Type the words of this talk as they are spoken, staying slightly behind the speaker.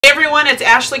Hey everyone, it's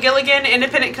Ashley Gilligan,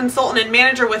 independent consultant and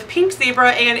manager with Pink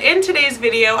Zebra, and in today's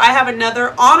video I have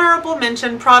another honorable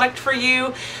mention product for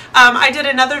you. I did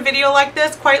another video like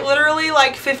this quite literally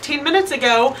like 15 minutes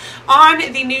ago on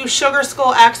the new Sugar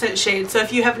Skull accent shade. So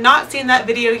if you have not seen that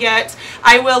video yet,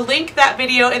 I will link that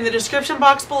video in the description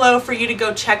box below for you to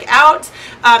go check out.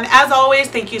 As always,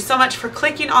 thank you so much for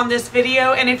clicking on this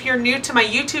video, and if you're new to my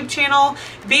YouTube channel,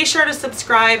 be sure to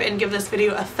subscribe and give this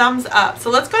video a thumbs up.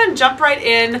 So let's go ahead and jump right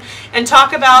in and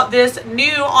talk about this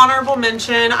new honorable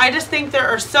mention. I just think there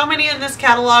are so many in this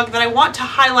catalog that I want to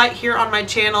highlight here on my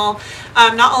channel,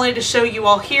 not only to show you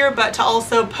all here, but to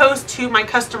also post to my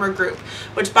customer group,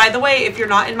 which, by the way, if you're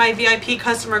not in my VIP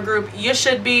customer group, you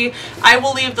should be. I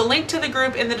will leave the link to the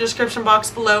group in the description box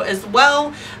below as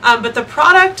well. But the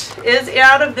product is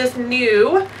out of this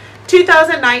new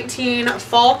 2019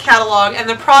 fall catalog, and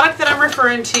the product that I'm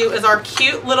referring to is our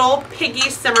cute little piggy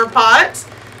simmer pot.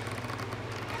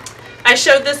 I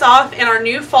showed this off in our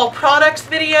new fall products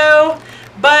video,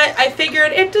 but I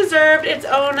figured it deserved its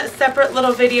own separate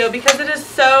little video because it is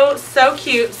so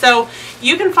cute. So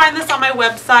you can find this on my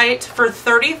website for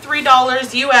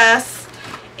 $33 US,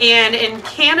 and in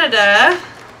Canada,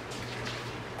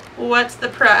 what's the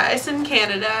price in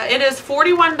Canada? It is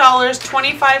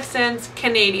 $41.25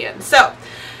 Canadian. So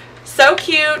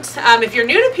cute. If you're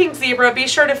new to Pink Zebra, be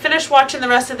sure to finish watching the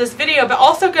rest of this video, but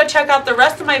also go check out the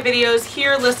rest of my videos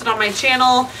here listed on my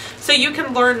channel so you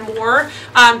can learn more.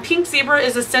 Pink Zebra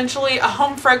is essentially a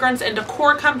home fragrance and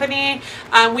decor company.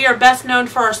 We are best known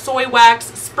for our soy wax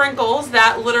sprinkles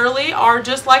that literally are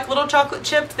just like little chocolate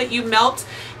chips that you melt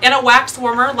in a wax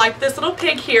warmer like this little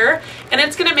pig here, and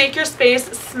it's going to make your space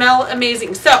smell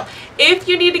amazing. So if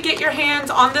you need to get your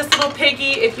hands on this little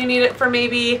piggy, if you need it for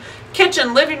maybe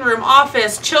kitchen, living room,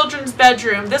 office, children's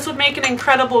bedroom, this would make an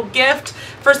incredible gift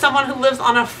for someone who lives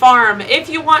on a farm. If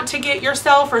you want to get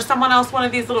yourself or someone else one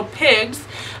of these little pigs,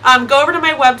 go over to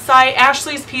my website,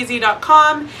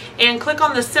 ashleyspeasy.com, and click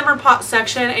on the simmer pot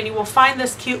section, and you will find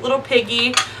this cute little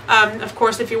piggy. Of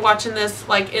course, if you're watching this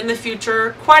like in the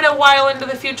future, quite a while into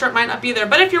the future, it might not be there,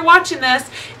 but if you're watching this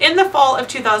in the fall of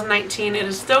 2019, it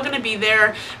is still going to be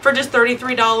there for just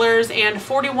 $33 and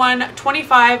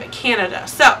 $41.25 Canada.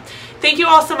 So thank you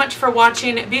all so much for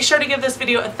watching. Be sure to give this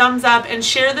video a thumbs up and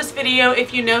share this video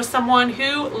if you know someone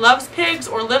who loves pigs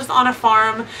or lives on a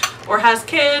farm or has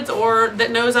kids or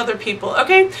that knows other people.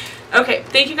 Okay,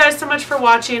 thank you guys so much for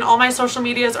watching. All my social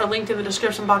medias are linked in the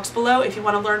description box below if you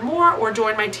want to learn more or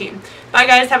join my team. Bye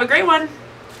guys, have a great one,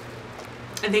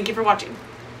 and thank you for watching.